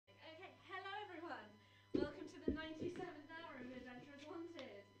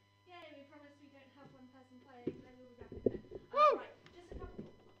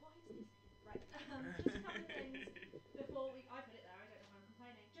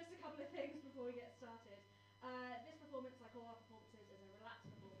we get started. This performance, like all our performances, is a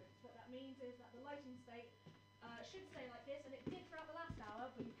relaxed performance. What that means is that the lighting state should stay like this, and it did throughout the last hour,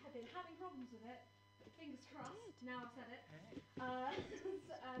 but we've been having problems with it. But fingers crossed, now I've said it. But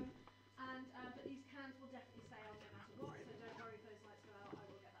these cans will definitely stay on no matter what, so don't worry if those lights go out, I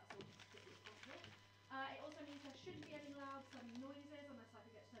will get that sorted as quickly as possible. It also means there shouldn't be any loud sudden noises unless I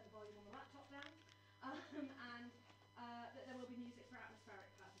forget to turn the volume on the laptop down. That there will be music for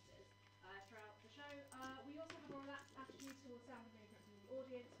atmospheric purposes throughout the show. We also have a relaxed attitude towards sound and movement from the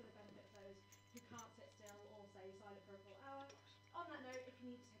audience for the benefit of those who can't sit still or stay silent for a full hour. On that note, if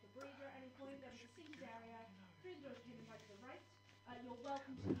you need to take a breather at any point, there is a seated area through the doors hidden right to the right. You're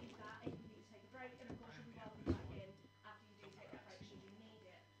welcome to use that if you need to take a break, and of course you'll be welcome back in after you do take that break should you need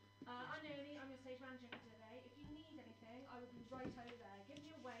it. I'm Naomi, I'm your stage manager for today. If you need anything, I will be right over there. Give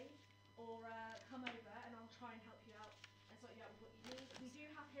me a wave or come over and I'll try and help you out and sort you out with what you need. We do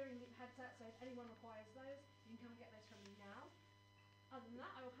have hearing loop headsets, so if anyone requires those, you can come and get those from me now. Other than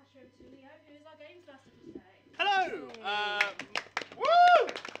that, I will pass you over to Leo, who is our games master for today. Hello! Woo!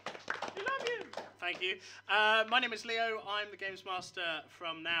 We love you! Thank you. My name is Leo. I'm the Games Master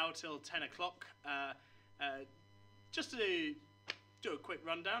from now till 10 o'clock. Just to do a quick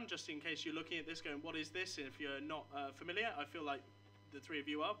rundown, just in case you're looking at this going, what is this? And if you're not familiar, I feel like the three of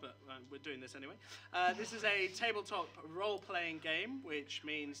you are, but we're doing this anyway. This is a tabletop role-playing game, which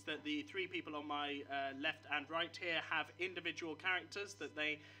means that the three people on my left and right here have individual characters that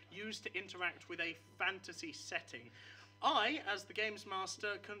they use to interact with a fantasy setting. I, as the Games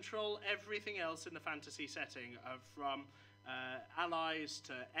Master, control everything else in the fantasy setting, from allies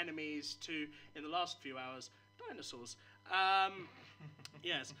to enemies to, in the last few hours, dinosaurs.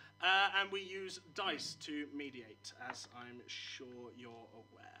 Yes, and we use dice to mediate, as I'm sure you're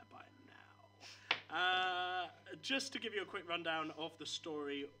aware by now. Just to give you a quick rundown of the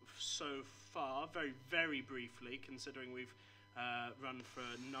story so far, very, very briefly, considering we've run for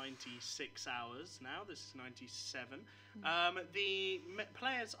 96 hours now. This is 97. The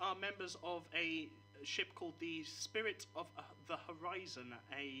players are members of a ship called the Spirit of the Horizon,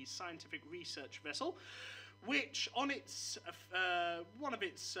 a scientific research vessel, which on its one of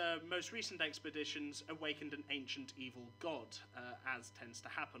its most recent expeditions awakened an ancient evil god, as tends to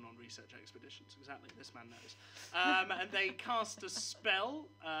happen on research expeditions. Exactly, this man knows. And they cast a spell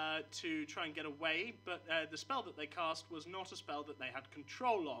to try and get away, but the spell that they cast was not a spell that they had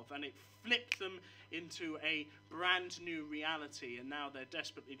control of, and it flipped them into a brand new reality, and now they're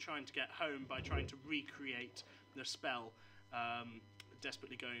desperately trying to get home by trying to recreate the spell,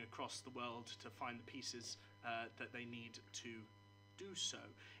 desperately going across the world to find the pieces that they need to do so.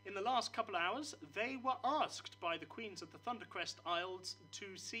 In the last couple of hours, they were asked by the Queens of the Thundercrest Isles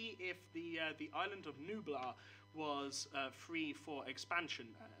to see if the island of Nublar was free for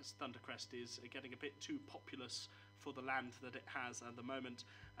expansion, as Thundercrest is getting a bit too populous for the land that it has at the moment.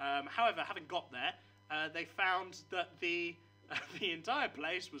 However, having got there, they found that the entire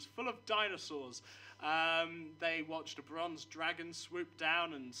place was full of dinosaurs. They watched a bronze dragon swoop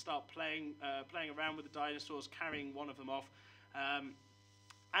down and start playing around with the dinosaurs, carrying one of them off,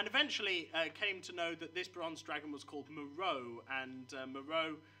 and eventually came to know that this bronze dragon was called Moreau, and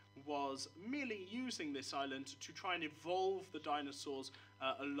Moreau was merely using this island to try and evolve the dinosaurs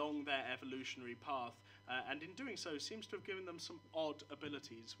along their evolutionary path, and in doing so seems to have given them some odd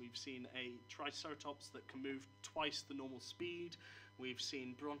abilities. We've seen a Triceratops that can move twice the normal speed. We've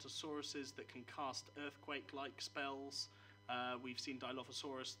seen Brontosauruses that can cast earthquake-like spells. We've seen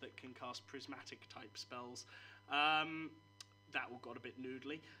Dilophosaurus that can cast prismatic-type spells. That all got a bit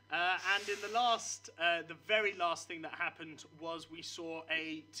noodly. And in the very last thing that happened was we saw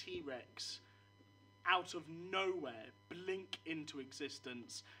a T-Rex out of nowhere blink into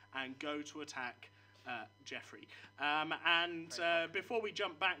existence and go to attack Jeffrey. Before we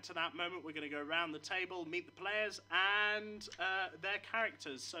jump back to that moment, we're going to go around the table, meet the players and their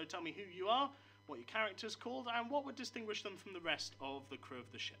characters. So tell me who you are, what your character's called, and what would distinguish them from the rest of the crew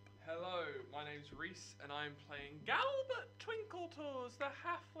of the ship. Hello, my name's Reese, and I'm playing Galbert Twinkletoes, the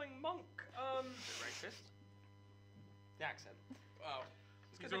halfling monk. Racist. The accent. Well,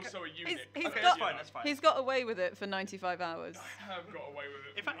 he's also a eunuch. That's fine. He's got away with it for 95 hours. I have got away with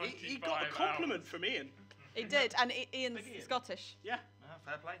it. In fact, he got a compliment from Ian. He did, and Ian's Scottish. Yeah.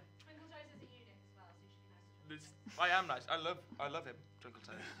 Fair play. Twinkletoes is a eunuch as well, so you should be nice to him. I am nice. I love him,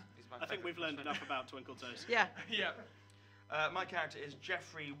 Twinkletoes. He's my I think we've learned enough about Twinkletoes. Yeah. Yeah. My character is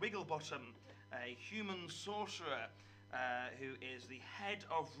Jeffrey Wigglebottom, a human sorcerer who is the head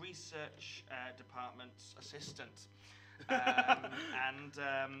of research department's assistant.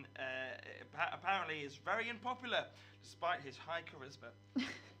 Apparently is very unpopular despite his high charisma.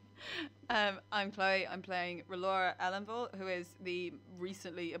 I'm Chloe. I'm playing Relora Ellenville, who is the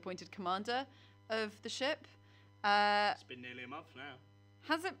recently appointed commander of the ship. It's been nearly a month now.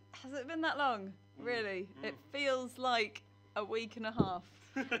 Has it been that long? Really? It feels like a week and a half.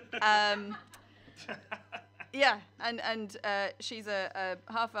 Yeah, and she's a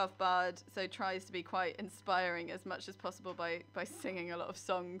half-elf bard, so tries to be quite inspiring as much as possible by singing a lot of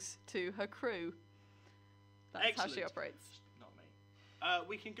songs to her crew. That's Excellent. how she operates. Not me.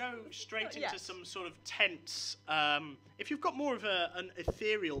 We can go straight Not into yet. some sort of tense. If you've got more of an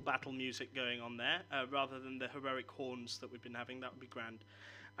ethereal battle music going on there, rather than the heroic horns that we've been having, that would be grand.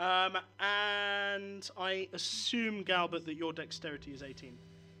 And I assume, Galbert, that your dexterity is 18.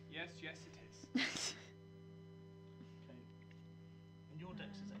 Yes, it is. Okay. And your dex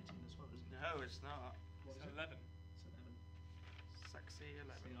is 18 as well, isn't it? No, it's not. What is It's it? 11. It's 11. Sexy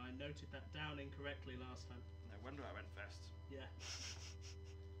 11. See, I noted that down incorrectly last time. No wonder I went first. Yeah.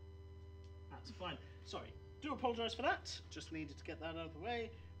 That's fine. Sorry. Do apologise for that. Just needed to get that out of the way.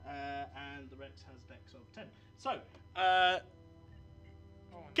 And the Rex has dex of 10. So,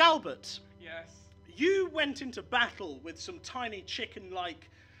 Go on. Galbert, Yes. you went into battle with some tiny chicken-like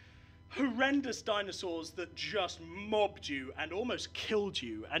horrendous dinosaurs that just mobbed you and almost killed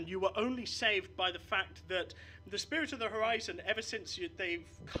you, and you were only saved by the fact that the Spirit of the Horizon, ever since they've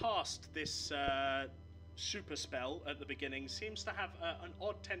cast this super spell at the beginning, seems to have an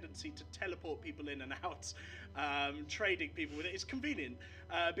odd tendency to teleport people in and out, trading people with it. It's convenient,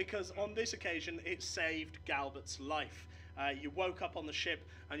 because on this occasion it saved Galbert's life. You woke up on the ship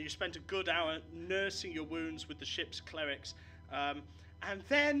and you spent a good hour nursing your wounds with the ship's clerics, and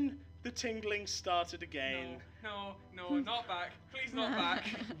then the tingling started again. No, not back. Please not back.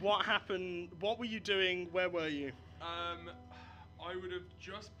 What happened? What were you doing? Where were you? I would have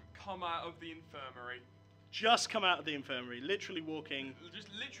just come out of the infirmary. Just come out of the infirmary, literally walking. Just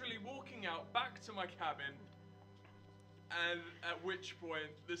literally walking out back to my cabin, and at which point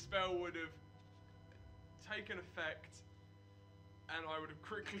the spell would have taken effect, and I would have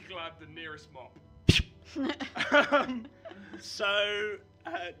quickly grabbed the nearest mop. So,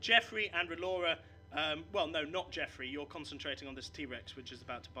 Jeffrey and Relora, well, no, not Jeffrey, you're concentrating on this T-Rex, which is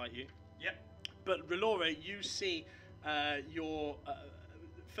about to bite you. Yep. But Relora, you see your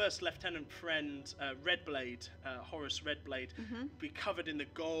first lieutenant friend, Redblade, Horace Redblade, be covered in the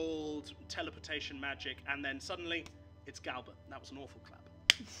gold teleportation magic, and then suddenly, it's Galbert. That was an awful clap.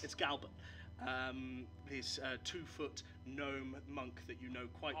 It's Galbert. This 2-foot gnome monk that you know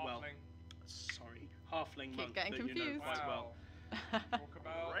quite well. Sorry, halfling monk that getting you know confused. quite well. Talk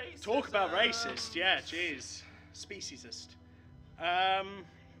about Racist. Talk about racist, yeah, jeez. Speciesist.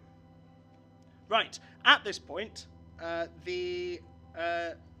 Right, at this point, the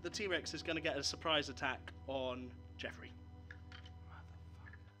T-Rex is going to get a surprise attack on Jeffrey.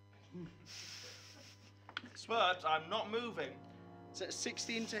 But I'm not moving. Is it a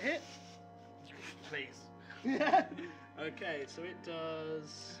 16 to hit? Please. Okay, so it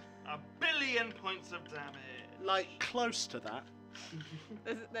does 1 billion points of damage. like close to that.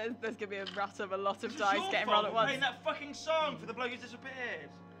 There's going to be a rat of a lot of It's dice your getting fault rolled at for once. playing that fucking song for the bloke who disappeared.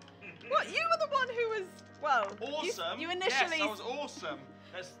 What? You were the one who was, well... Awesome. You initially... Yes, I was awesome.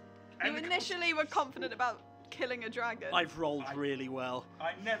 Let's You end the initially were confident about killing a dragon. I've rolled really well.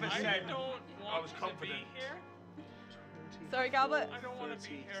 I never I said don't want I was to confident. be here. Sorry, Galbert? I don't want to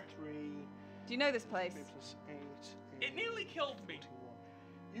be here. 33 Do you know this place? plus 8. It nearly killed me.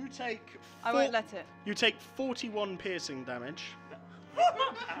 You take. I won't let it. You take 41 piercing damage.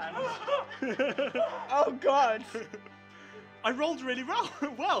 Oh, God. I rolled really well,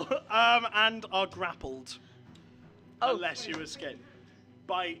 and are grappled. Oh. Unless you escape.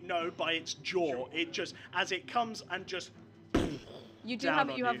 By its jaw. It just, as it comes and just. You do Down have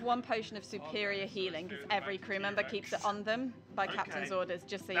on you have you. one potion of superior healing because every crew member keeps it on them by captain's Okay. orders,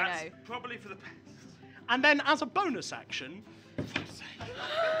 just so That's you know. probably for the best. And then, as a bonus action,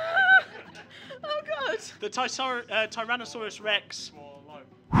 Oh, God. the Tyrannosaurus Rex More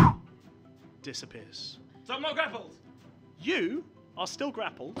alive. disappears. So I'm not grappled. You are still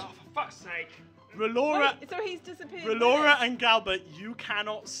grappled. Oh, for fuck's sake. Relora, Wait, so he's disappeared. Relora and Galbert, you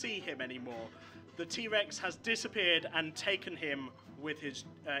cannot see him anymore. The T-Rex has disappeared and taken him with his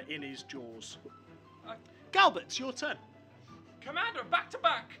in his jaws. Galbert, it's your turn. Commander, back to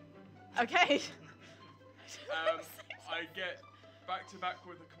back. Okay. I get back to back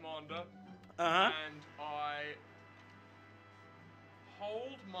with the commander, Uh-huh. and I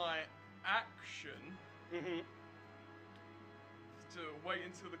hold my action Mm-hmm. to wait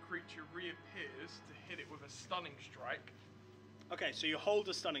until the creature reappears to hit it with a stunning strike. Okay, so you hold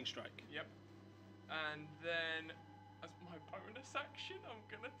a stunning strike. Yep. And then, as my bonus action, I'm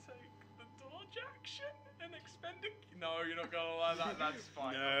gonna take the dodge action and expend it. No, you're not gonna lie. That's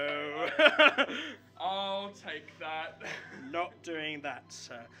fine. No. Okay. I'll take that. Not doing that,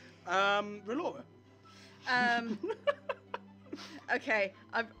 sir. Relora. Okay.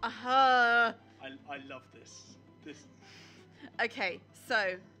 I love this. Okay,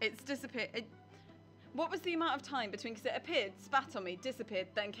 so it's disappeared. What was the amount of time between? Because it appeared, spat on me, disappeared,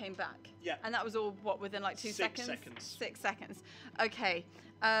 then came back. Yeah. And that was all, what, within like 2 6 seconds? seconds. 6 seconds. Okay.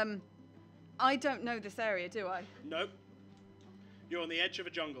 I don't know this area, do I? Nope. You're on the edge of a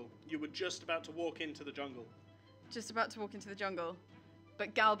jungle. You were just about to walk into the jungle. Just about to walk into the jungle.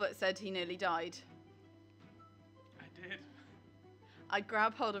 But Galbert said he nearly died. I did. I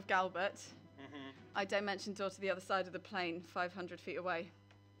grab hold of Galbert. Mm-hmm. I dimension door to the other side of the plane, 500 feet away.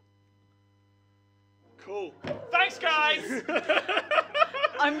 Cool. Thanks, guys.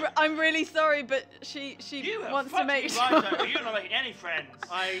 I'm really sorry, but she wants to make sure. You're not making any friends.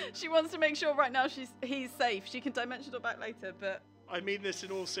 She wants to make sure right now he's safe. She can dimension door back later, but. I mean this in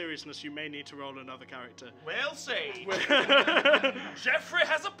all seriousness. You may need to roll another character. We'll see. Jeffrey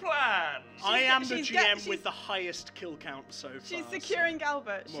has a plan. I am the GM with the highest kill count so far. She's securing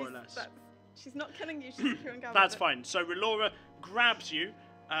Galbert. More or less. She's not killing you. She's securing Galbert. That's fine. So Relora grabs you,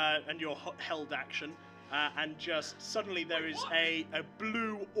 and your held action. And just suddenly there is a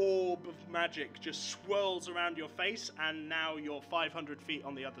blue orb of magic just swirls around your face, and now you're 500 feet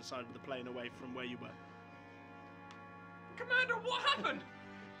on the other side of the plane away from where you were. Commander, what happened?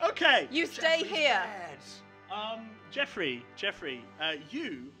 Okay. You stay here. Jeffrey,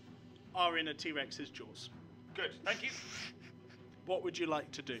 you are in a T-Rex's jaws. Good, thank you. What would you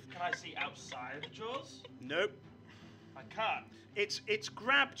like to do? Can I see outside the jaws? Nope. I can't. It's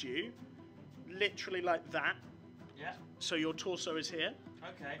grabbed you. Literally like that. Yeah. So your torso is here.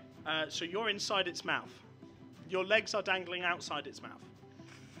 Okay. So you're inside its mouth. Your legs are dangling outside its mouth.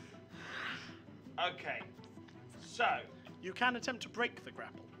 Okay. So you can attempt to break the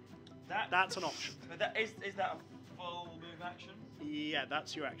grapple. That's an option. But that is that a full move action? Yeah,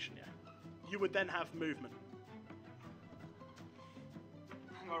 that's your action. Yeah. You would then have movement.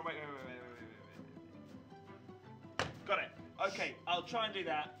 Hang on, wait. Got it. Okay, I'll try and do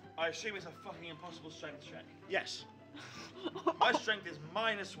that. I assume it's a fucking impossible strength check. Yes. My strength is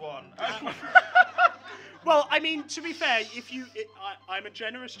 -1. Okay. Well, I mean, to be fair, I'm a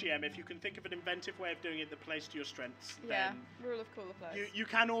generous GM. If you can think of an inventive way of doing it that plays to your strengths, Yeah, then rule of cooler place. you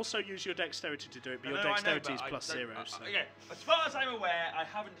can also use your dexterity to do it, but your No, I know, dexterity is but +0. So. Okay, as far as I'm aware, I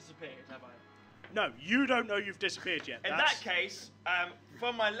haven't disappeared, have I? No, you don't know you've disappeared yet. In that case,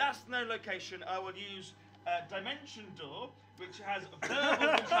 for my last known location, I will use Dimension Door, which has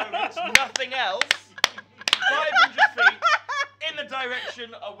verbal components, nothing else, 500 feet in the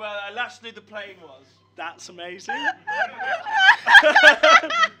direction of where I last knew the plane was. That's amazing.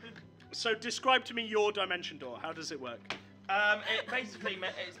 So describe to me your Dimension Door. How does it work? It's basically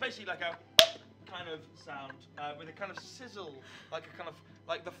like a kind of sound with a kind of sizzle,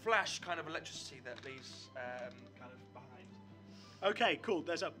 like the flash kind of electricity that leaves kind of behind. Okay, cool.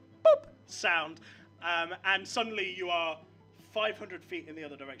 There's a boop sound, and suddenly you are 500 feet in the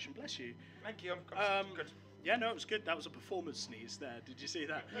other direction. Bless you. Thank you. I'm good. Yeah, no, it was good. That was a performer's sneeze there. Did you see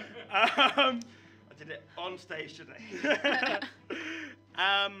that? I did it on stage today.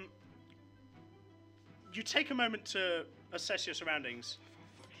 You take a moment to assess your surroundings.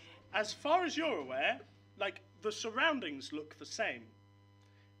 As far as you're aware, like, the surroundings look the same,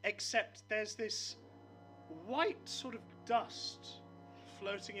 except there's this white sort of dust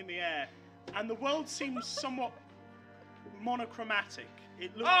floating in the air, and the world seems somewhat monochromatic.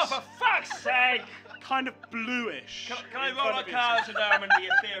 It looks Oh, for fuck's sake! kind of bluish. Can I in roll front a of you. card to know I'm in the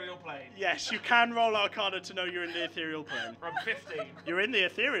ethereal plane? Yes, you can roll Arcana to know you're in the ethereal plane. From 15. You're in the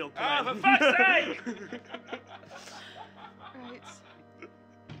ethereal plane. Oh, for fuck's sake! Right.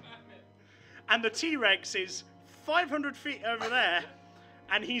 And the T-Rex is 500 feet over there,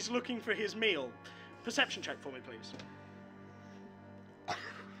 and he's looking for his meal. Perception check for me, please. I'm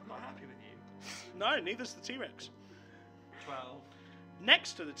not happy with you. No, neither's the T-Rex. 12.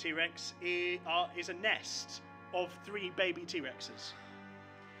 Next to the T-Rex is a nest of 3 baby T-Rexes.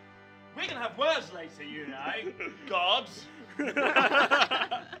 We can have words later, you and I. Gods. Who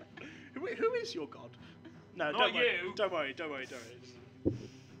is your god? No, Not don't worry. you. Don't worry.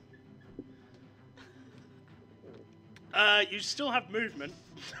 You still have movement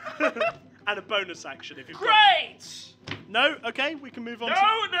and a bonus action if you've got. Great! No, okay, we can move on.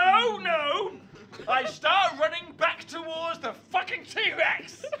 No! I start running back towards the fucking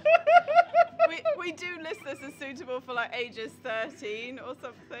T-Rex. We do list this as suitable for like ages 13 or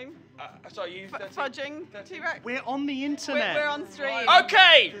something. Sorry, you. 13? Fudging T-Rex. We're on the internet. We're on stream.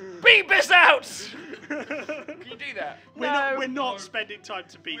 Okay, beep this out. Can you do that? We're not spending time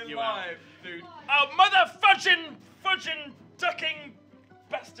to beat We're you live, dude. Oh, mother fudging, ducking,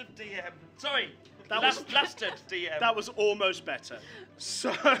 bastard DM. Sorry, That was- bastard DM. That was almost better.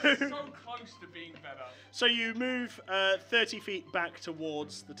 So, So close to being better. so you move 30 feet back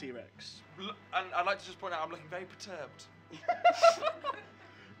towards the T-Rex. And I'd like to just point out I'm looking very perturbed.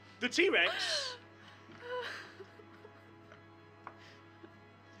 The T-Rex.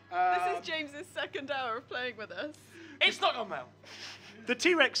 This is James's second hour of playing with us. It's not gone well. The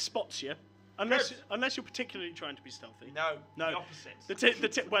T-Rex spots you, unless Good. unless you're particularly trying to be stealthy. No, No. the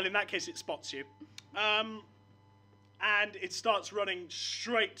opposite. Well, in that case, it spots you, and it starts running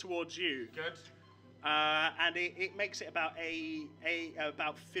straight towards you. Good. And it makes it about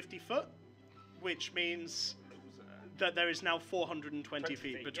about 50 foot, which means that there is now 420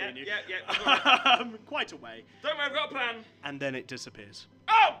 feet between you. Yeah. Quite a way. Don't worry, I've got a plan. And then it disappears.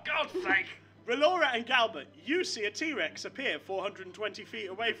 Oh, God's sake. Relora and Galbert, you see a T-Rex appear 420 feet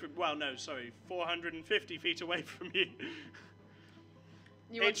away from... Well, no, sorry, 450 feet away from you.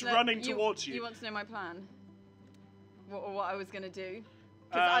 It's running towards you. You want to know my plan? What I was going to do?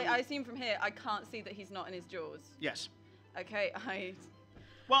 Because I assume from here, I can't see that he's not in his jaws. Yes. Okay,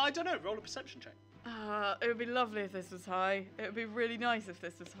 Well, I don't know. Roll a perception check. it would be lovely if this was high. It would be really nice if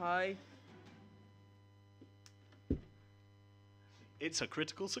this was high. It's a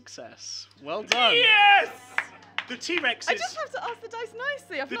critical success. Well done. Yes! The T-Rex I is... just have to ask the dice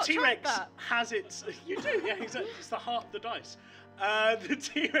nicely. I've The not tried T-Rex that. has its... You do, yeah, exactly. It's the heart of the dice. The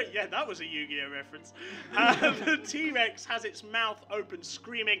T-Rex... Yeah, that was a Yu-Gi-Oh reference. The T-Rex has its mouth open,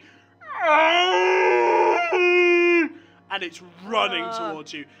 screaming... And it's running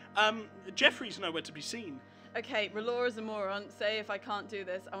towards you. Jeffrey's nowhere to be seen. Okay, Relora's a moron. Say if I can't do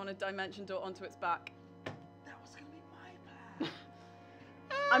this, I want a dimension door onto its back. That was going to be my plan.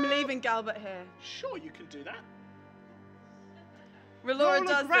 I'm leaving Galbert here. Sure, you can do that. Relora Roll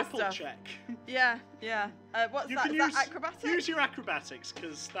does a this grapple stuff. check. Yeah. What's You that? can Is that acrobatics? use your acrobatics,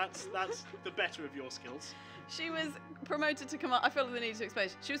 because that's the better of your skills. She was promoted to command. I feel the need to explain.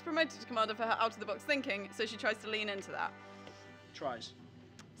 She was promoted to commander for her out-of-the-box thinking, so she tries to lean into that. Tries.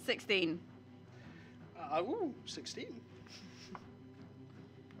 16. 16.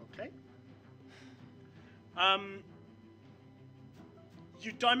 Okay.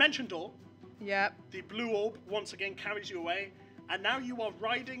 You dimension door. Yep. The blue orb once again carries you away, and now you are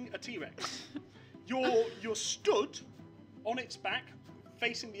riding a T-Rex. You're stood on its back,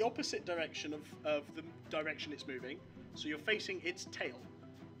 facing the opposite direction of the direction it's moving. So you're facing its tail.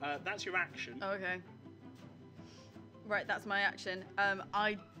 That's your action. Okay. Right, that's my action.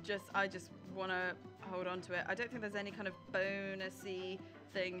 I just want to hold on to it. I don't think there's any kind of bonusy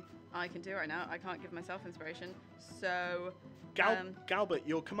thing I can do right now. I can't give myself inspiration. So, Galbert,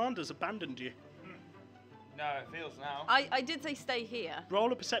 your commander's abandoned you. No, it feels now. I did say stay here.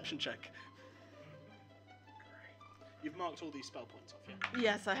 Roll a perception check. You've marked all these spell points off, yeah?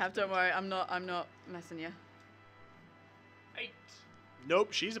 Yes, I have. Don't worry. I'm not messing you. 8.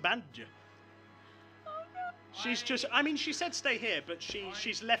 Nope, she's abandoned you. Oh god. She's just... I mean, she said stay here, but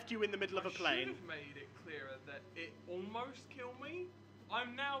she's left you in the middle of a I should plane. have made it clearer that it almost killed me.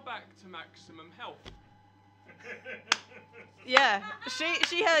 I'm now back to maximum health. Yeah,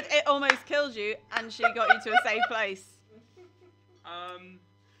 she heard it almost killed you, and she got you to a safe place.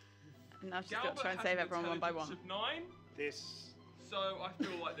 Now she's got Galbert to try and has save an everyone one by one. intelligence of 9, This... so I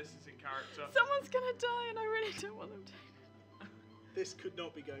feel like this is in character. Someone's gonna die, and I really don't want them to. This could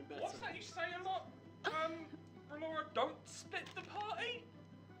not be going better. What's that you say a lot? Relora, don't split the party?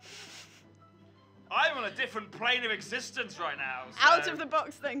 I'm on a different plane of existence right now. Out so- of the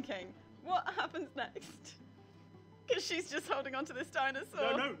box thinking. What happens next? Because she's just holding on to this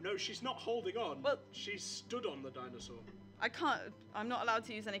dinosaur. No, she's not holding on. Well- she's stood on the dinosaur. I can't. I'm not allowed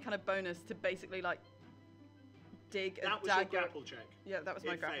to use any kind of bonus to basically like dig a That was your dagger. grapple check. Yeah, that was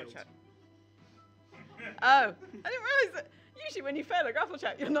my It grapple failed. check. Oh, I didn't realise that. Usually, when you fail a grapple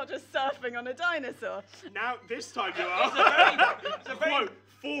check, you're not just surfing on a dinosaur. Now, this time you are. It's a very, Quote,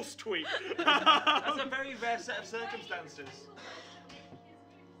 force tweet. that's a very rare set of circumstances.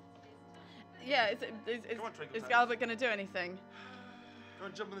 Yeah, is Come on, Twinkle is Toes. Galbert going to do anything? Go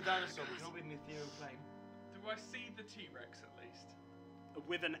and jump on the dinosaur, but not with an ethereal plane. Do I see the T-Rex at least?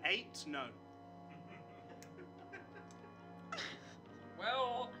 With an 8, no.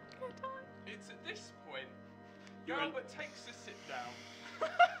 Well, it's at this point, Galbert takes a sit down,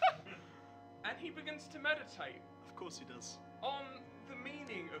 and he begins to meditate Of course he does. on the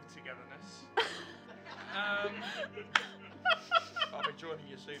meaning of togetherness. I'll be joining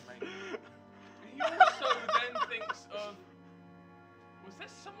you soon, mate. He also then thinks of, was there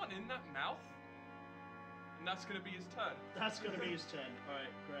someone in that mouth? And that's going to be his turn. That's going to be his turn. All right,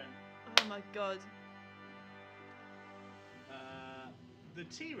 Gren. Oh my god. The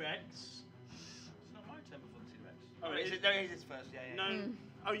T-Rex. It's not my turn before the T-Rex. Oh, is it? No, it is first. Yeah. No.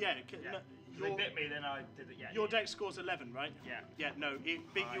 Oh yeah. Yeah. No, They bit me, then I did it. Yeah. your deck scores 11, right? Yeah. Yeah. No, it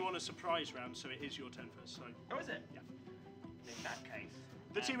bit you Right. on a surprise round, so it is your turn first. So Oh, is it? yeah. In that case.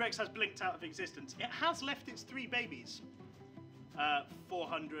 The T-Rex has blinked out of existence. It has left its 3 babies.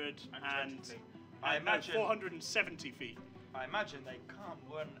 400 and I imagine. 470 feet. I imagine they can't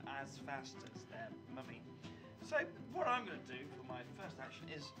run as fast as their mummy. So what I'm going to do for my first action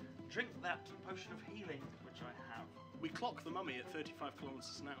is drink that potion of healing, which I have. We clock the mummy at 35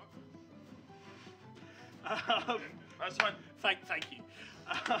 kilometers an hour. That's fine. Thank you.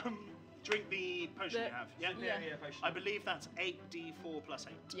 Drink the potion you have. Yeah. Yeah. Potion. I believe that's 8d4 plus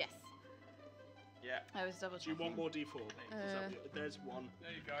 8. Yes. Yeah. I was double Do you checking. want more d4? There's one.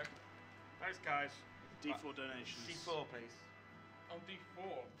 There you go. Thanks, guys. D4 donations. D4, please. Oh,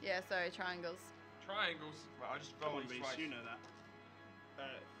 D4. Yeah, sorry, triangles. Triangles. Right, I'll just Come roll on, these Reese, twice. you know that.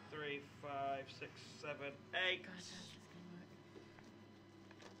 3, 5, 6, 7, 8. God, how's this gonna work?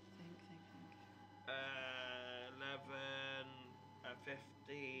 Think. 11,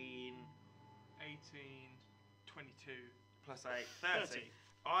 15, 18, 22. plus 8, 30. 30.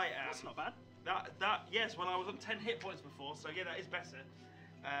 I am. That's not bad. Yes, well, I was on 10 hit points before, so yeah, that is better.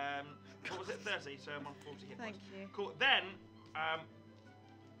 What was it, 30? So I'm on 40 hit Thank points. you. Cool. Then,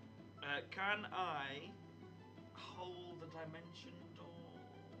 can I hold the dimension door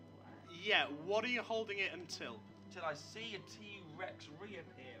Yeah, what are you holding it until? till I see a T-Rex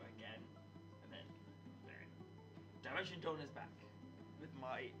reappear again? And then, dimension door is back with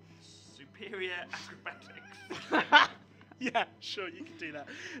my superior acrobatics. Yeah, sure, you can do that.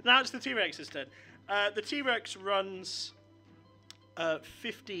 Now it's the T-Rex's turn. The T-Rex runs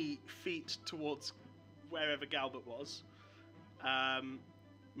 50 feet towards wherever Galbert was,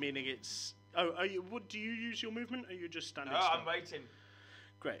 meaning it's. Oh, do you use your movement, or are you just standing No, still? I'm waiting.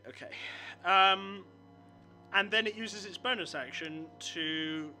 Great. Okay. And then it uses its bonus action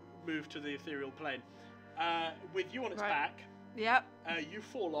to move to the ethereal plane. With you on its Right. back, Yep. you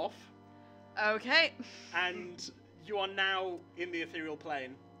fall off, Okay. and you are now in the ethereal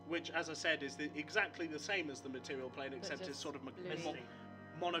plane, which, as I said, is exactly the same as the material plane, except it's just sort of blue.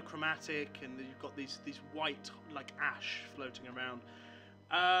 monochromatic, and you've got these white, like ash, floating around.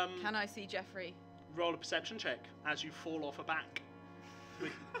 Can I see Jeffrey? Roll a perception check as you fall off a back.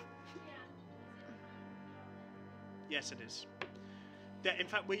 Yes, it is. In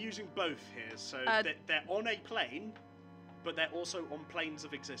fact, we're using both here, so they're on a plane, but they're also on planes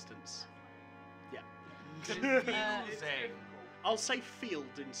of existence. Yeah. Confusing. I'll say field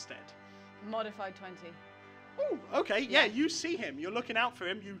instead. Modified 20. Oh, okay. Yeah, you see him. You're looking out for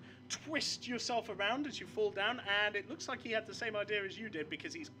him. You twist yourself around as you fall down, and it looks like he had the same idea as you did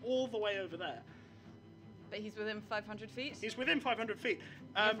because he's all the way over there. But he's within 500 feet? He's within 500 feet.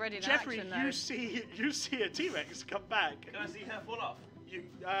 You've readied an Jeffrey, action, though. you see a T-Rex come back. Can I see her fall off? You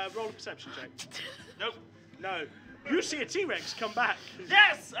roll a perception check. Nope. No. You see a T-Rex come back.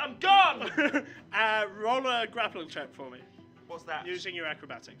 Yes, I'm gone. Roll a grappling check for me. What's that? Using your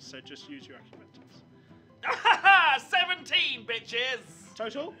acrobatics. So just use your acrobatics. 17, bitches.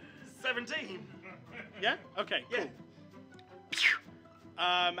 Total? 17. Yeah? Okay, Yeah.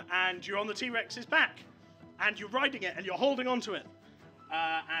 cool. And you're on the T-Rex's back. And you're riding it and you're holding onto it.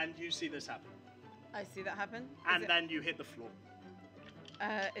 And you see this happen. I see that happen. And then you hit the floor.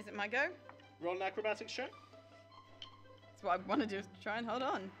 Is it my go? Roll an acrobatics check. That's what I want to do, is try and hold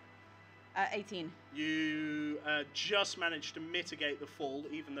on. 18. You just managed to mitigate the fall,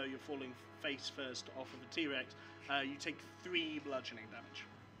 even though you're falling face first off of the T-Rex. You take 3 bludgeoning damage.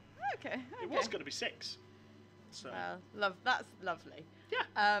 Okay. It was going to be 6. So Well, that's lovely.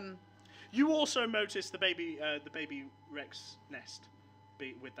 yeah. You also notice the baby Rex nest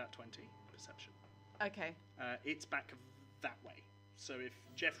with that 20 perception. Okay. It's back that way. So if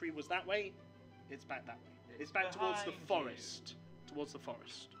Jeffrey was that way, it's back that way. It's back towards the behind forest. Towards the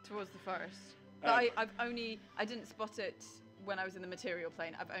forest. Towards the forest. But I didn't spot it when I was in the material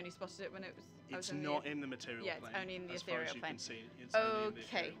plane. I've only spotted it when it was. It's not in the material Yeah, plane. it's only in the as far as ethereal you plane. can see. It's only in the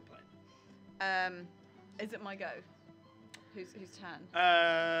Okay. ethereal plane. Is it my go? Whose turn?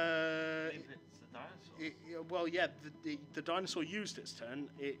 If it's a dinosaur. Well, yeah, the dinosaur used its turn.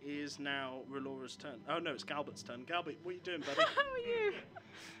 It is now Relora's turn. Oh, no, it's Galbert's turn. Galbert, what are you doing, buddy? How are you?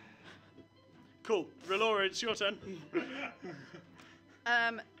 Cool. Relora, it's your turn.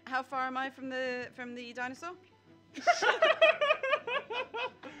 How far am I from the dinosaur?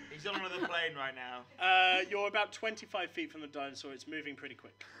 He's on another plane right now. You're about 25 feet from the dinosaur. It's moving pretty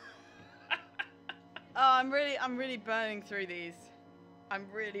quick. Oh, I'm really burning through these. I'm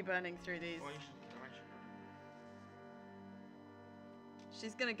really burning through these. Well, you should dimension.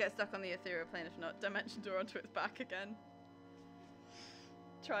 She's gonna get stuck on the ethereal plane if not. Dimension door onto its back again.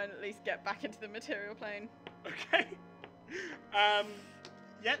 Try and at least get back into the material plane. Okay.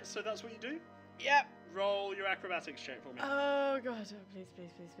 Yeah, so that's what you do? Yep. Roll your acrobatics check for me. Oh god, oh,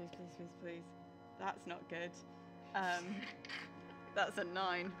 please. That's not good. That's a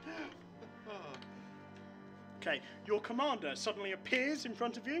 9. Okay, your commander suddenly appears in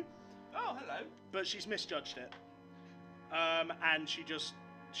front of you, Oh, hello. but she's misjudged it. And she's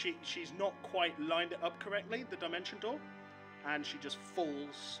not quite lined it up correctly, the dimension door, and she just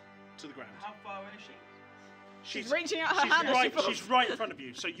falls to the ground. How far away is she? She's reaching out her hand. She's right in front of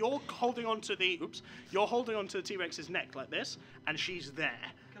you. So you're holding onto the T-Rex's neck like this, and she's there.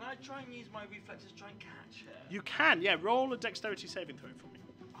 Can I try and use my reflexes to try and catch her? You can, yeah. Roll a dexterity saving throw for me.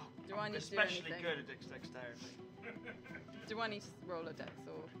 Do I need to do Especially anything? good at dexterity. Do I need to roll a dex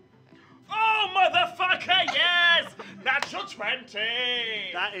or? Oh, motherfucker, yes! Natural 20!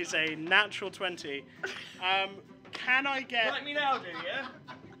 That is a natural 20. Can I get... Like me now, do you?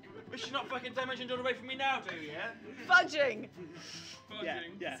 Wish you not fucking dimension door away from me now, do you? Fudging! Yeah.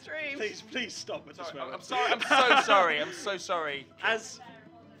 Stream. Please stop with this. I'm sorry. I'm so sorry. I'm so sorry.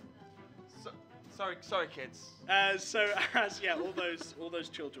 Sorry, kids. All those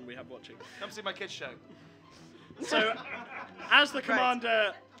children we have watching. Come see my kids show. So, as the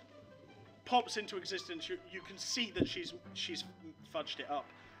commander pops into existence, you can see that she's fudged it up,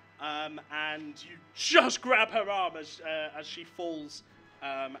 and you just grab her arm as she falls,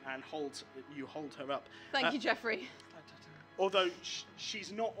 and hold her up. Thank you, Jeffrey. Although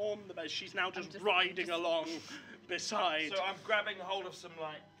she's not on the bed, she's now just riding along beside. So I'm grabbing hold of some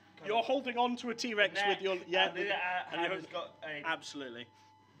like. You're holding on to a T-Rex with your and it's got a absolutely.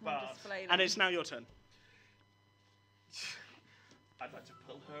 bars. And it's now your turn. I'd like to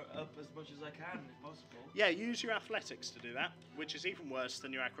pull her up as much as I can, if possible. Yeah, use your athletics to do that, which is even worse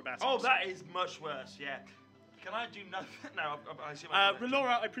than your acrobatics. Oh, that is much worse. Yeah. Can I do nothing? No, I see.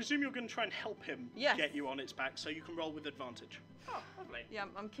 Relora, I presume you're going to try and help him Yes. get you on its back, so you can roll with advantage. Oh, lovely. Yeah,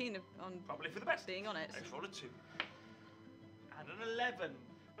 I'm keen on Probably for the best. being on it. Let's roll a 2 and an 11.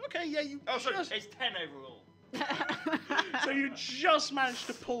 Okay, yeah, you. Oh, sorry, just, it's 10 overall. so you just managed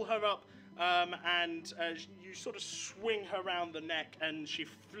to pull her up, and you sort of swing her around the neck, and she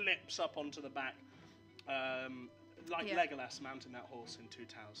flips up onto the back, like Legolas mounting that horse in Two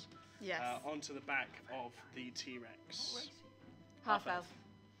Towers. Yes. Onto the back of the T-Rex. Half elf.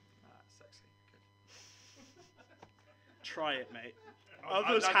 Sexy. Good. Try it, mate. I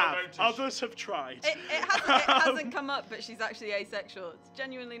Others don't have. notice. Others have tried. It hasn't come up, but she's actually asexual. It's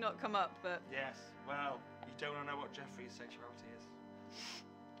genuinely not come up, but Yes. Well, you don't want to know what Jeffrey's sexuality is.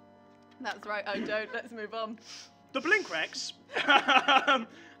 that's right. I don't. Let's move on. The Blinkrex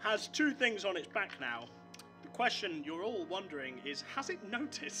has two things on its back now. The question you're all wondering is, has it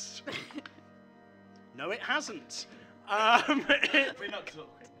noticed? No, it hasn't. We're not talking.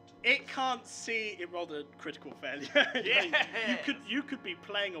 It can't see. It rolled a critical failure. Yes! You could be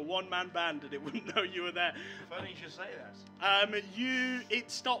playing a one-man band and it wouldn't know you were there. Funny you should say that.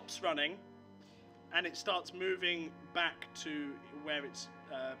 It stops running, and it starts moving back to where its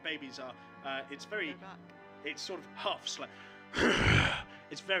babies are. It's very. Go back. It sort of huffs like.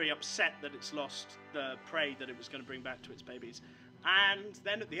 It's very upset that it's lost the prey that it was going to bring back to its babies, and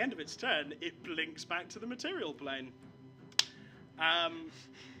then at the end of its turn, it blinks back to the material plane.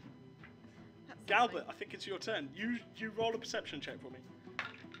 Galbert, I think it's your turn. You roll a perception check for me.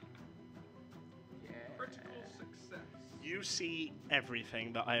 Critical success. You see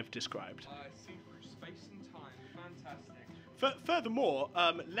everything that I have described. I see through space and time. Fantastic. Furthermore,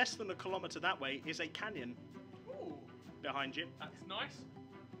 less than a kilometre that way is a canyon Ooh, behind you. that's nice.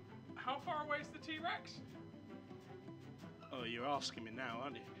 How far away is the T-Rex? Oh, you're asking me now,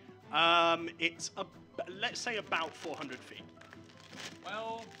 aren't you? It's let's say about 400 feet.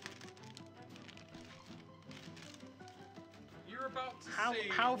 Well, you're about to see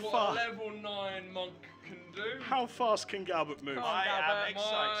how what far- a level 9 monk can do. How fast can Galbert move? Come on. I am Galbert,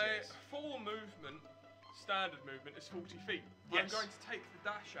 excited. My full movement, standard movement, is 40 feet. Yes. I'm going to take the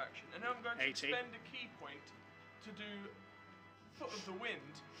dash action, and I'm going to 80. spend a key point to do Foot of the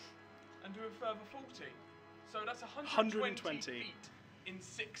Wind and do a further 40. So that's 120 feet in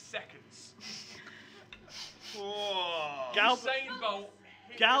 6 seconds. Whoa. Galbert, Usain Bolt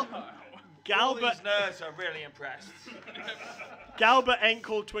hit Gal- her. All Galbert, these nerds are really impressed. Galbert ain't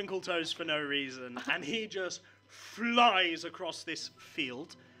called Twinkle Toes for no reason, and he just flies across this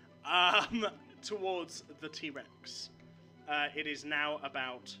field towards the T-Rex. It is now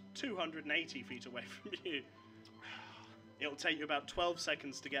about 280 feet away from you. It'll take you about 12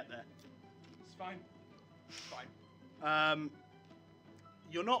 seconds to get there. It's fine. It's fine.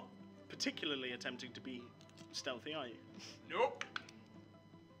 You're not particularly attempting to be stealthy, are you? Nope.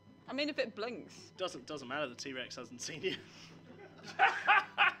 I mean, if it blinks. Doesn't matter. The T-Rex hasn't seen you.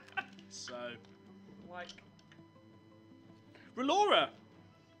 So, Like, Relora.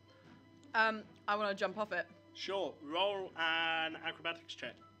 I want to jump off it. Sure. Roll an acrobatics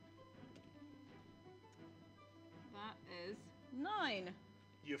check. That is 9.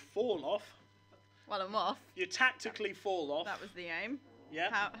 You fall off. Well, I'm off. You tactically fall off. That was the aim. Yeah.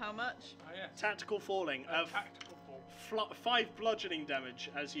 How much? oh yeah. Tactical falling. Tactical fall. 5 bludgeoning damage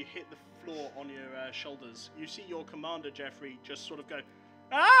as you hit the floor on your shoulders. You see your commander, Jeffrey, just sort of go,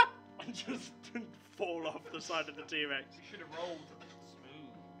 ah! And just fall off the side of the T-Rex. You should have rolled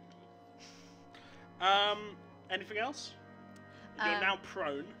smooth. Anything else? You're now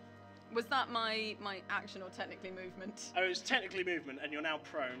prone. Was that my action or technically movement? Oh, it's technically movement, and you're now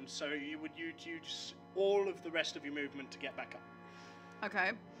prone, so you would use all of the rest of your movement to get back up.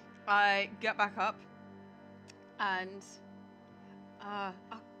 Okay. I get back up. And... oh,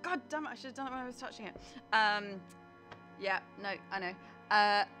 god damn it, I should have done it when I was touching it. Yeah, no, I know.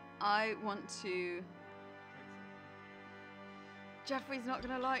 I want to... Jeffrey's not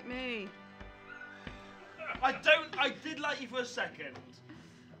going to like me. I did like you for a second.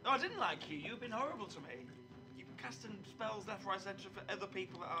 No, I didn't like you. You've been horrible to me. You've been casting spells left, right, centre for other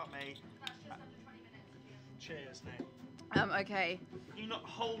people that aren't me. That's just under 20 minutes, Nate. Cheers, Nate. Okay. Can you not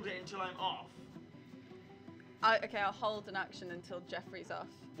hold it until I'm off? Okay, I'll hold an action until Jeffrey's off.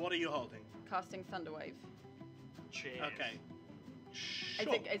 What are you holding? Casting Thunderwave. Cheers. Okay. Is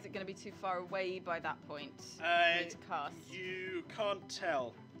Sure. it going to be too far away by that point? To cast? You can't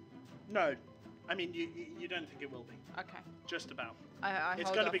tell. No. I mean, you don't think it will be. Okay. Just about. I It's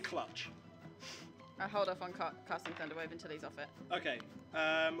hold going to off. be clutch. I hold off on casting Thunderwave until he's off it. Okay.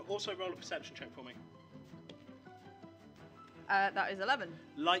 Also roll a perception check for me. That is 11.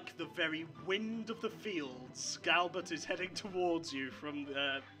 Like the very wind of the fields, Galbert is heading towards you from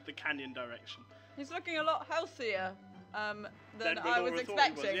the canyon direction. He's looking a lot healthier than Then I Relora was thought he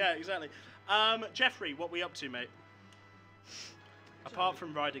expecting. Yeah, exactly. Jeffrey, what we up to, mate? Apart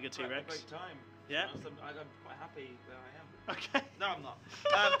from riding a Quite T-Rex. great time. Yeah? I'm quite happy that I am. Okay. No, I'm not.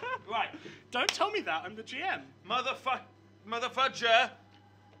 Right. Don't tell me that. I'm the GM. Motherfudger.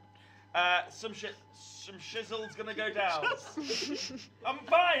 Some shizzle's gonna go down. I'm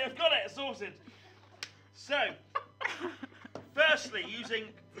fine. I've got it sorted. So, firstly, using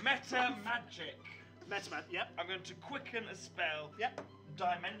meta magic, Yep. I'm going to quicken a spell. Yep.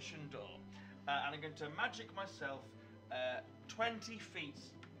 Dimension door, and I'm going to magic myself 20 feet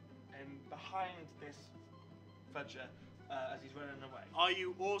behind this fudger as he's running away. Are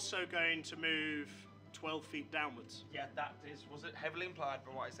you also going to move 12 feet downwards? Yeah, that was it heavily implied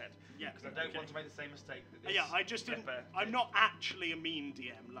from what I said. Yeah, because I don't okay. want to make the same mistake that this Yeah, I just didn't. flipper I'm did. not actually a mean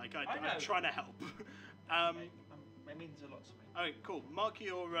DM. Like I know. I'm trying to help. It means a lot to me. Okay, cool. Mark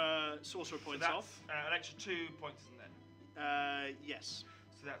your sorcerer So points that's off. an extra 2 points, isn't it? Yes.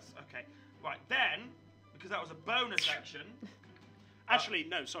 So that's okay. Right then, because that was a bonus action. Actually,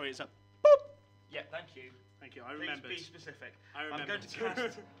 no. Sorry, it's a. Yeah, thank you. Thank you. I Please remembered. be specific. I I'm going to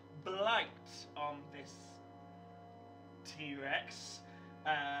remembered. cast Blight on this T-Rex.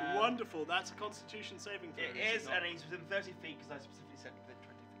 Wonderful. That's a Constitution saving throw. It is, and he's within 30 feet because I specifically said within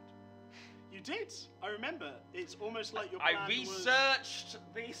 20 feet. You did. I remember. It's almost like your I plan was. researched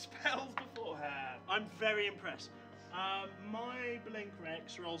these spells beforehand. I'm very impressed. My Blink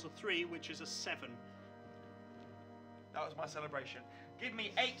Rex rolls a 3, which is a 7. That was my celebration. Give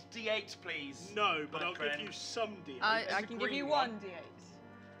me 8d8, please. No, but my I'll friend. give you some D8. I There's a can give you green one one. D8. There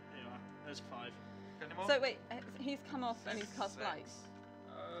you are. There's 5. Got any more? So wait, he's come off and he's cast Six. Blight.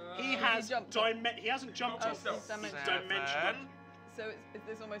 He He has jumped off. he hasn't jumped Oh, off. he's dimension. Dimensional. So is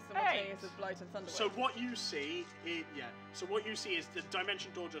this almost simultaneous as Blight and Thunderwave? So what you see, So what you see is the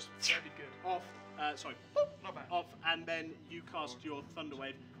dimension door just Very good. off. Sorry, boop, Not bad. off, and then you cast your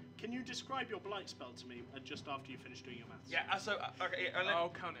Thunderwave. Can you describe your blight spell to me just after you finish doing your maths? Yeah, so, okay, I'll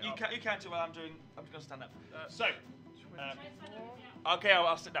count it you up. you count it while I'm going to stand up. So, Twenty-four. okay,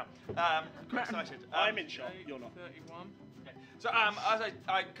 I'll sit down. Quite excited. I'm in shock. You're not. 31. Okay. So, as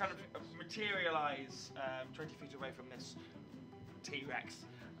I kind of materialise 20 feet away from this T-Rex,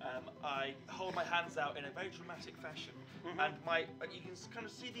 I hold my hands out in a very dramatic fashion and you can kind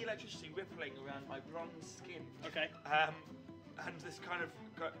of see the electricity rippling around my bronze skin. Okay. And this kind of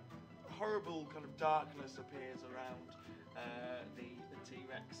horrible kind of darkness appears around the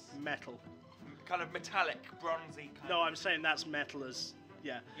T-Rex. Metal. Kind of metallic, bronzy kind No, of... I'm saying that's metal as...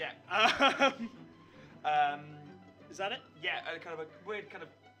 Yeah. Yeah. Is that it? Yeah, kind of a weird kind of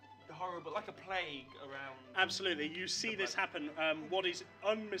horrible, like a plague around... Absolutely. You see this happen. What is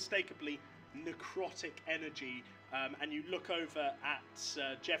unmistakably necrotic energy, and you look over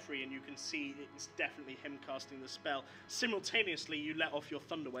at Jeffrey and you can see it's definitely him casting the spell. Simultaneously, you let off your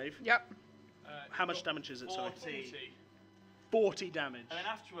thunder wave. Yep. How much damage is it? 40. Sorry. 40 damage. And then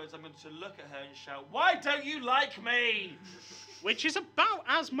afterwards, I'm going to look at her and shout, "Why don't you like me?" Which is about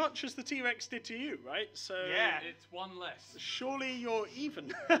as much as the T-Rex did to you, right? So Yeah. It's one less. surely you're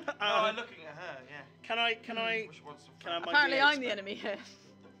even. No, I'm looking at her. Yeah. Can I? She wants some Can I? fun. My Apparently, D8 I'm the spell? enemy here.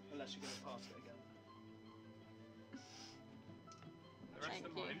 Unless you're going to pass it again. The rest Thank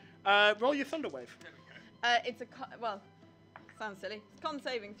of you. mine. Roll your thunder wave. There we go. It's a well, sounds silly. It's a con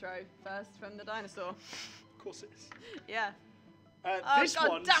saving throw first from the dinosaur. Of course it is. Yeah. This God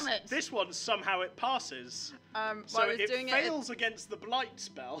one, damn it! This one somehow it passes. So So I was it doing fails against the blight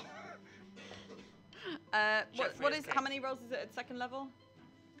spell. What Jeffrey is? escaped. How many rolls is it at second level?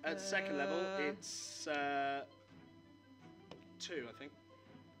 At second level, Uh, it's 2, I think.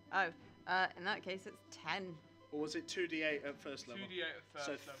 Oh, in that case, it's 10. Or was it 2d8 at first level? 2d8 at first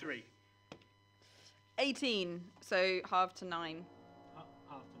So level. 3. 18. So half to 9. Half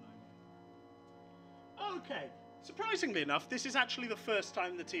to 9. Okay. Surprisingly enough, this is actually the first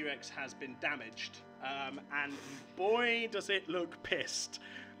time the T-Rex has been damaged. And boy, does it look pissed.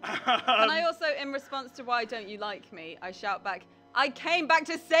 Can I also, in response to "Why don't you like me?" I shout back, "I came back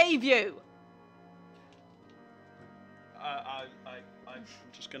to save you." I'm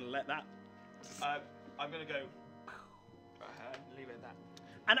just going to let that. I'm going to go. Leave it at that.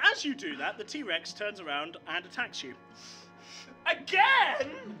 And as you do that, the T-Rex turns around and attacks you.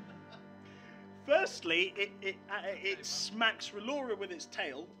 Again? Firstly, it smacks Relora with its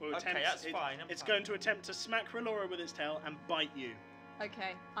tail. Or Okay, attempts, that's fine, I'm it's fine. going to attempt to smack Relora with its tail and bite you.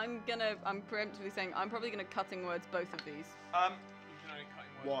 Okay, I'm preemptively saying I'm probably gonna cutting words both of these. You can only cut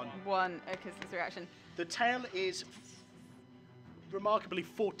in words One. One, because it's a reaction. The tail is remarkably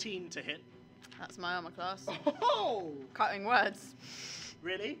 14 to hit. That's my armor class. Oh! Cutting words,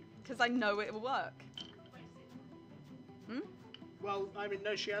 Really? because I know it will work. Hmm? Well, I mean,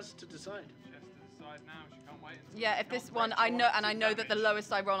 no, she has to decide. She has to decide now. She can't wait until Yeah, she's if this got one, pressure I know, on and to I know that the damage.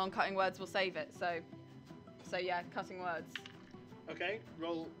 lowest I roll on cutting words will save it. So yeah, cutting words. Okay,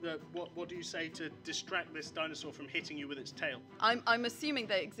 roll. What do you say to distract this dinosaur from hitting you with its tail? I'm assuming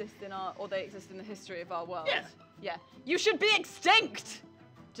they exist in they exist in the history of our world. Yeah. Yeah. You should be extinct.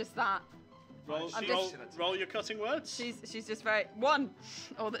 Just that. Roll, I'm roll, just- roll your cutting words. She's just very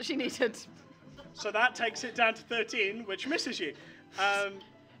all that she needed. So that takes it down to 13, which misses you. The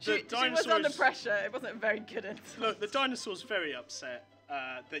She was dinosaur under is- pressure. It wasn't very good at. Look, the dinosaur's very upset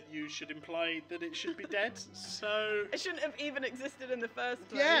that you should imply that it should be dead. So It shouldn't have even existed in the first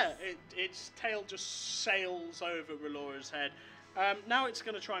place. yeah, its tail just sails over Relora's head. Now it's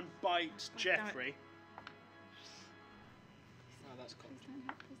going to try and bite Jeffrey. Oh, that's cool. Please don't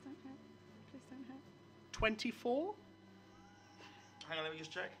hurt. Please don't hurt. Please don't hurt. 24. Hang on, let me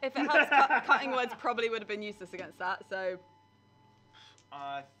just check. If it helps, cutting words probably would have been useless against that. So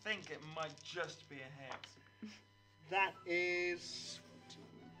I think it might just be a hit. That is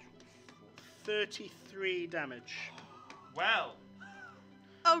 33 damage. Well,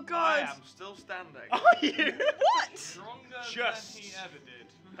 oh I god. am still standing. Are you? What? Stronger Just- than he ever did.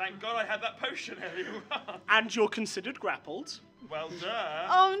 Thank God I had that potion earlier on. And you're considered grappled. Well, duh.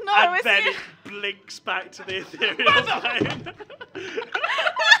 Oh no! And Is then he? it blinks back to the ethereal plane.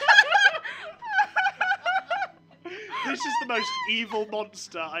 This is the most evil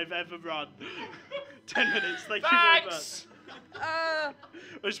monster I've ever run. 10 minutes, thank you very much. Thanks!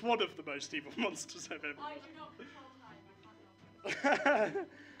 It's one of the most evil monsters I've ever I do not control time. I can't help it.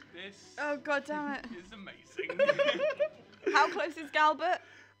 This Oh god damn it! is amazing. How close is Galbert?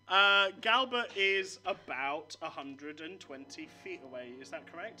 Galbert is about 120 feet away, is that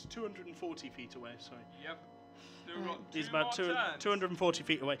correct? 240 feet away, sorry. Yep. Still got He's two about more turns. 240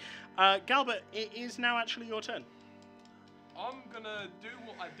 feet away. Galbert, it is now actually your turn. I'm gonna do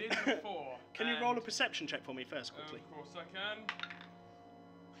what I did before. Can you and- roll a perception check for me first, quickly? Of course I can.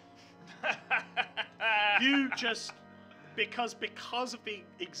 You just, because of the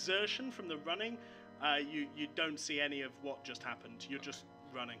exertion from the running, you don't see any of what just happened. You're just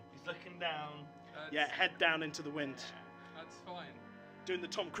running. He's looking down. Yeah, head down into the wind, That's fine. doing the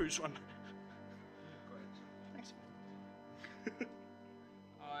Tom Cruise run. Thanks.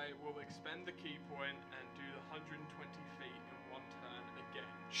 I will expend the key point and do the 120 feet in one turn again.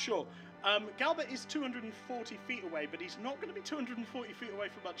 Sure. Galbert is 240 feet away, but he's not going to be 240 feet away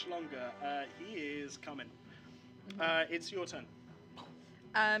for much longer. He is coming. It's your turn.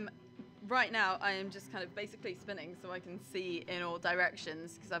 Right now, I am just kind of basically spinning so I can see in all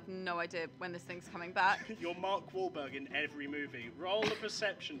directions because I've no idea when this thing's coming back. You're Mark Wahlberg in every movie. Roll a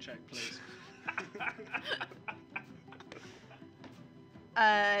perception check, please.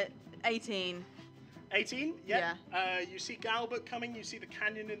 18. 18? Yeah. You see Galbert coming, you see the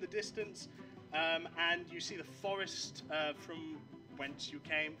canyon in the distance, and you see the forest from whence you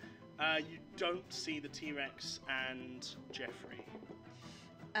came. You don't see the T-Rex and Jeffrey.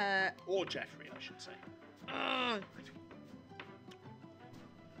 Or Jeffrey, I should say. No,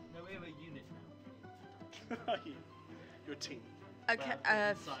 we have a unit now. Your team. Okay.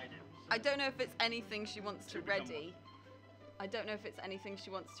 Inside him. I don't know if it's anything she wants to become ready. I don't know if it's anything she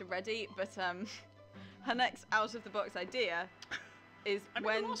wants to ready, but her next out-of-the-box idea is I mean,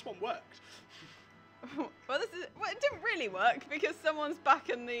 when. the last one worked. Well, it didn't really work because someone's back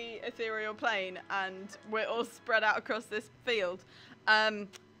in the ethereal plane and we're all spread out across this field.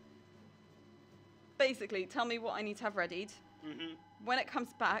 Basically, tell me what I need to have readied. Mm-hmm. When it comes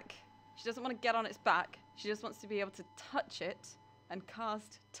back, she doesn't want to get on its back. She just wants to be able to touch it and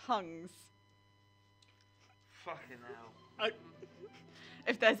cast tongues. Fucking hell.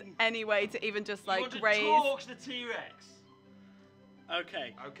 If there's any way to even just You want to raise. talk to the T-Rex?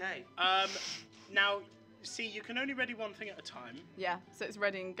 Okay. Okay. Now, see, you can only ready one thing at a time. Yeah, so it's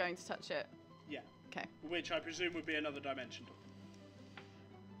ready and going to touch it. Yeah. Okay. Which I presume would be another dimension door.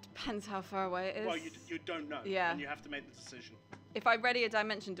 Depends how far away it is. Well, you don't know. Yeah. And you have to make the decision. If I ready a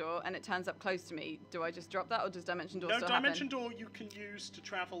dimension door and it turns up close to me, do I just drop that or does dimension door No, still dimension happen? door you can use to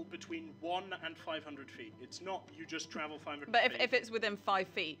travel between 1 and 500 feet. It's not you just travel 500 But feet. if it's within 5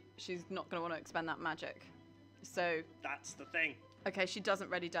 feet, she's not going to want to expend that magic. So, That's the thing. okay, she doesn't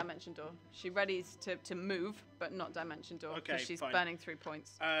ready dimension door. She readies to move, but not dimension door. Okay, Because she's fine. burning 3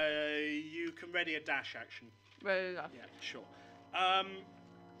 points. You can ready a dash action. Well, Yeah, sure.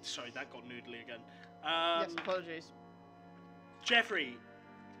 Sorry, that got noodly again. yes, apologies. Jeffrey,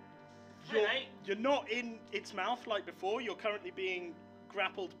 Hey, you're not in its mouth like before. You're currently being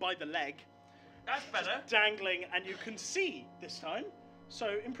grappled by the leg, that's better. dangling, and you can see this time.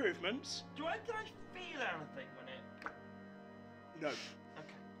 So improvements. Can I feel anything when it? No.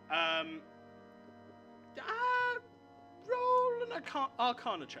 Okay. Roll an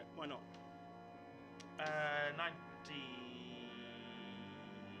Arcana check. Why not? 19.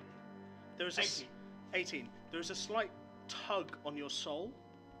 There's 18. 18. There's a slight tug on your soul,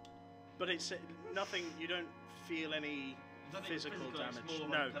 but it's nothing. You don't feel any Nothing physical damage. It's more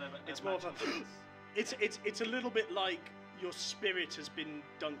No, of a kind of it's more of a. magical- It's a little bit like your spirit has been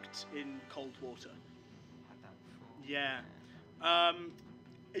dunked in cold water. Had that before. Yeah.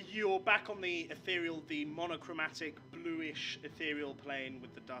 You're back on the ethereal, the monochromatic bluish ethereal plane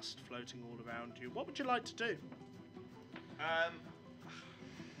with the dust floating all around you. What would you like to do?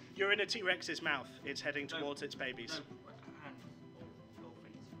 You're in a T-Rex's mouth. It's heading No, towards its babies. No, hand or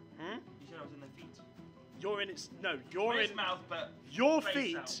feet. Hmm? You said I was in their feet. You're in its You're in in its mouth, but your face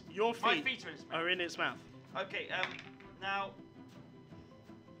feet. out. Your My feet feet are in its mouth. are in its mouth. Okay. Now,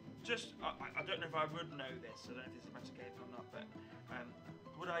 just I don't know if I would know this. I don't know if this is Metagame or not, but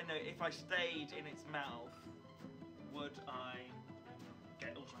would I know if I stayed in its mouth? Would I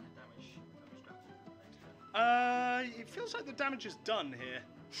get automatic damage if I was grappled? It feels like the damage is done here.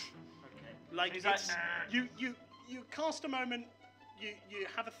 Okay. Like He's it's, like, you cast a moment. You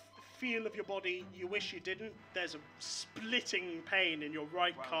have a feel of your body. You wish you didn't. There's a splitting pain in your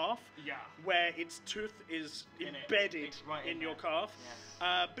right Wow. calf, Yeah. where its tooth is In it. embedded It's right in in your there. calf.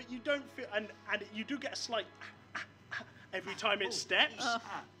 Yeah. But you don't feel, and you do get a slight every time it steps,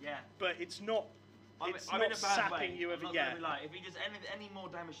 Yeah. but it's not. It's I'm not in a bad sapping way. you I'm ever. not Yeah. gonna lie. If he does any more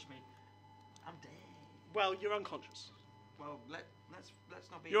damage to me, I'm dead. Well, you're unconscious. Well, let's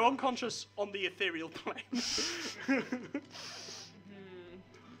not be. You're unconscious on the ethereal plane.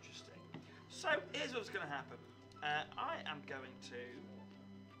 Interesting. So here's what's going to happen. I am going to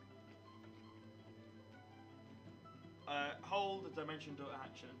hold the dimension door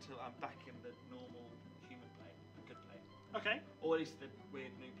action until I'm back in the normal human plane, good plane, Okay. or at least the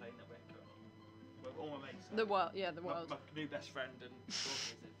weird new plane that we're currently on. Where all my mates are. The world, yeah, the My- world. My new best friend and daughter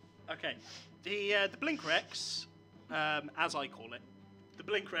is in. Okay. The Blink Rex, as I call it, the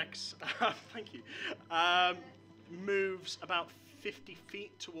Blink Rex. Thank you. Moves about 50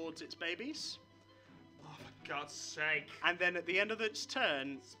 feet towards its babies, Oh, for God's sake! and then at the end of its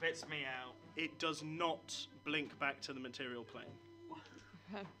turn, Spits me out. It does not blink back to the material plane.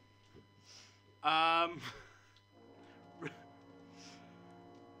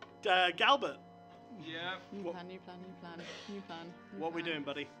 Galbert, Yeah. New plan. what are we doing,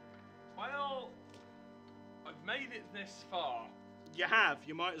 buddy? Well, I've made it this far. You have.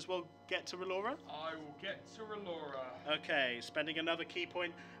 You might as well get to Relora. I will get to Relora. Okay, spending another key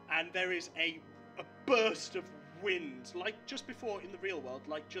point, and there is a burst of wind, like just before in the real world,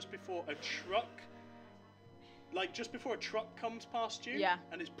 like just before a truck comes past you, Yeah.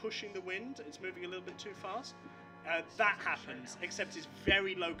 and it's pushing the wind. It's moving a little bit too fast. That happens, except it's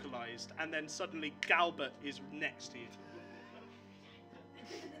very localized, and then suddenly Galbert is next to you.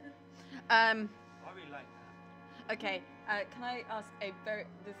 I really like that. Okay. Can I ask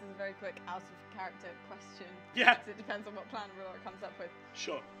this is a very quick out of character question. Yeah. 'Cause it depends on what plan Relora comes up with.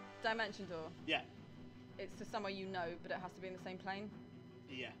 Sure. Dimension door. Yeah. It's to somewhere you know, but it has to be in the same plane.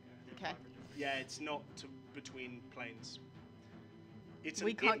 Yeah. Okay. Yeah, it's not between planes.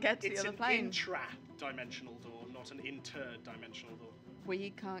 We can't get to the other plane. It's an intra-dimensional door, not an inter-dimensional door.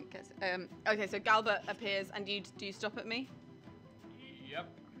 We can't get. Okay, so Galbert appears, and do you stop at me? Yep.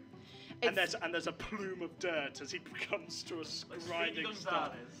 And there's a plume of dirt as he comes to a grinding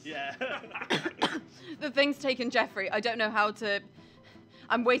stop. Yeah. The thing's taken Jeffrey. I don't know how to.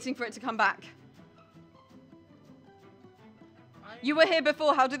 I'm waiting for it to come back. You were here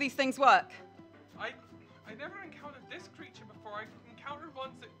before. How do these things work? I never encountered this creature before. I encountered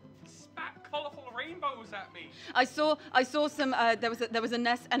ones that spat colourful rainbows at me. I saw some. There was a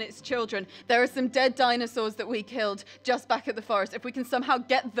nest and its children. There are some dead dinosaurs that we killed just back at the forest. If we can somehow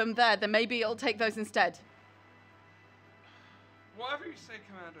get them there, then maybe it'll take those instead. Whatever you say,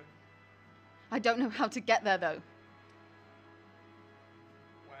 Commander. I don't know how to get there though.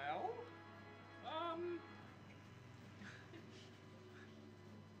 Well,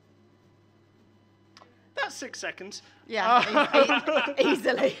 That's 6 seconds. Yeah,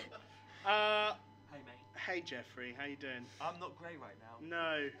 easily. Hey, mate. Hey, Jeffrey, how you doing? I'm not grey right now.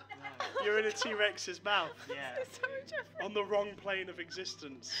 No. No. You're in a T-Rex's mouth. Yeah. Sorry, Jeffrey. On the wrong plane of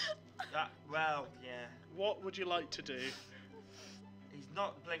existence. Well, yeah. What would you like to do? He's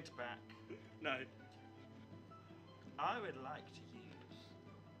not blinked back. No. I would like to use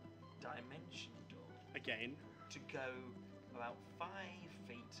Dimension Door Again. to go about 5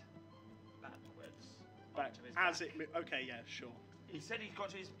 feet backwards. Back onto his as back. it. Okay, yeah, sure. He said he's got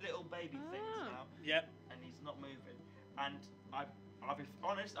to his little baby things now, Yep. and he's not moving. And I'll be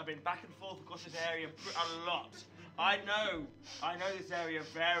honest, I've been back and forth across this area a lot. I know this area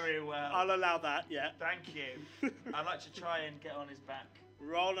very well. I'll allow that. Yeah. Thank you. I'd like to try and get on his back.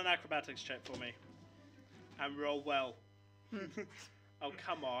 Roll an acrobatics check for me. And roll well. Oh,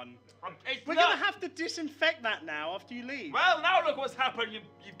 come on. We're going to have to disinfect that now after you leave. Well, now look what's happened.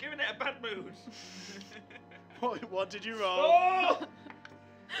 You've given it a bad mood. What did you roll? Oh!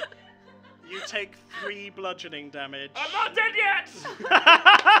 You take 3 bludgeoning damage. I'm not dead yet!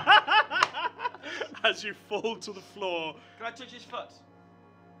 As you fall to the floor. Can I touch his foot?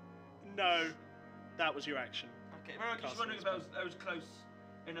 No, that was your action. Okay, well, I'm just wondering if I was close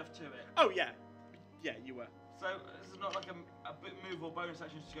enough to it. Oh, yeah. Yeah, you were. So, this is not like a bit move or bonus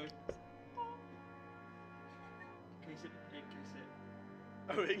action to go.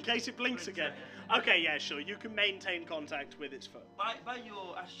 In case it blinks again. Okay, yeah, sure. You can maintain contact with its foot. By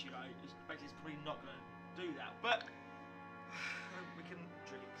your attitude, I expect it's probably not going to do that, but we can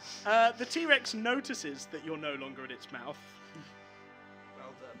dream. The T-Rex notices that you're no longer in its mouth.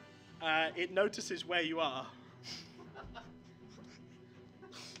 Well done. It notices where you are.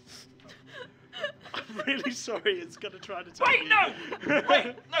 I'm really sorry, it's going to try to tell you. Wait, no!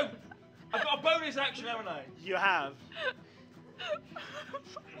 Wait, no! I've got a bonus action, haven't I? You have.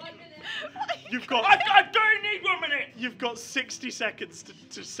 1 minute. You've got. I don't need 1 minute! You've got 60 seconds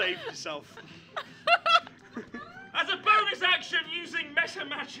to save yourself. As a bonus action using meta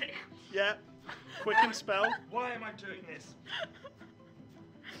magic. Yeah. Quicken spell. Why am I doing this?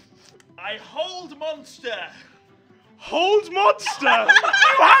 I hold monster. Hold monster!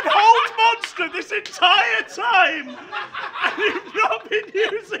 You had hold monster this entire time! And you've not been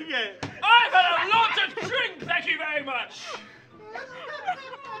using it! I've had a lot to drink, thank you very much!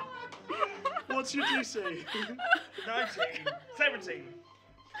 What's your DC? 19. 17.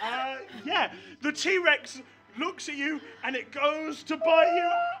 Yeah. The T-Rex looks at you and it goes to bite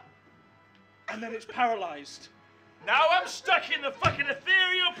you. And then it's paralyzed. Now I'm stuck in the fucking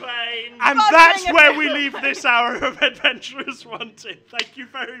ethereal plane! And that's where we leave this hour of Adventurers Wanted. Thank you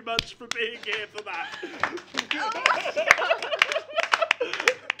very much for being here for that.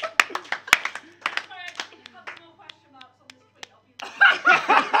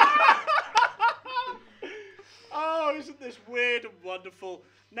 wonderful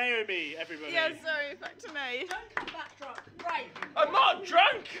Naomi, everybody. Yeah, sorry, back to me. Don't come back drunk. Right. I'm not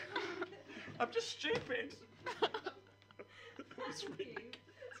drunk. I'm just stupid. It's Thank really-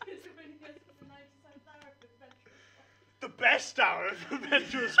 you to bring us to the 97th hour of adventure. The best hour of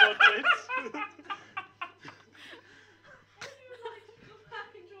Adventurous Wanted. If you would like to come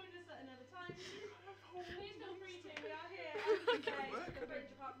back and join us at another time, please feel free to. We are here every day for the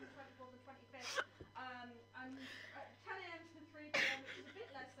Fringe, apart from the 24th and 25th. And 10 a.m. to 3 p.m., which is a bit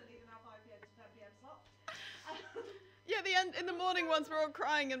less silly than our 5 p.m. to 10 p.m. slot. Yeah, the end in the morning ones we're all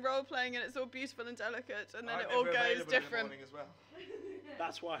crying and role playing and it's all beautiful and delicate and then I'm it all never goes available in the different. morning as well.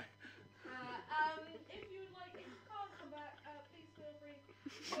 That's why. If you would like, if you can't come back, please feel free to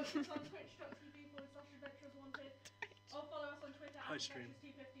watch us on twitch.tv/adventurers wanted or follow us on Twitter High at stream.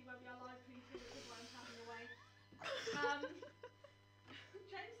 adventures250 where we are live tweeting, which is why I'm tapping away.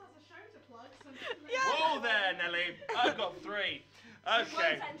 James has a show to plug. So Whoa there, Nelly. I've got 3. Okay. One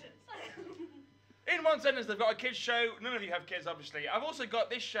sentence. In one sentence, they've got a kids show. None of you have kids, obviously. I've also got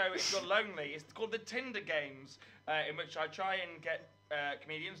this show, if you're lonely. It's called the Tinder Games, in which I try and get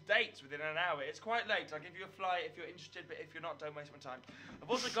comedians dates within an hour. It's quite late. I'll give you a fly if you're interested, but if you're not, don't waste my time. I've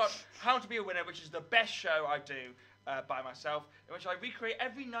also got How to Be a Winner, which is the best show I do by myself, in which I recreate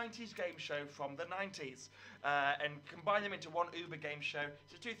every 90s game show from the 90s and combine them into one Uber game show.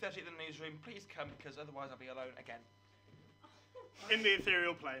 It's at 2:30 in the newsroom. Please come, because otherwise I'll be alone again. In the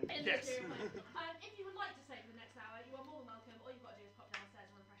ethereal plane. If Yes. you would like to stay for the next hour, you are more than welcome. All you've got to do is pop downstairs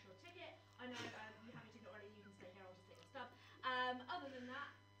and refresh your ticket. I know you have your ticket already. You can stay here. I'll just take your stuff. Other than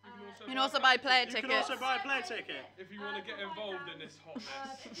that, You can also buy player You can tickets. also buy a player ticket. If you want to get involved in this hot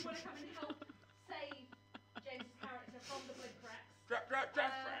mess. if you want to come and help save James's character from the blood cracks.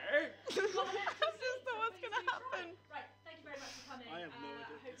 This is what's going to happen. Right, thank you very much for coming. I have no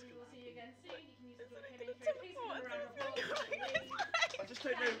idea Hopefully we'll see you again soon. You can use the door It's came in gonna through. be Please give a round of applause. I just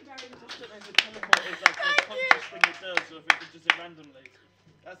don't know. Thank you very much. If the teleport is like a conscious thing it does, or if it does it randomly.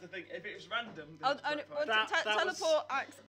 That's the thing. If it was random, then it's quite fine. That was- Teleport acts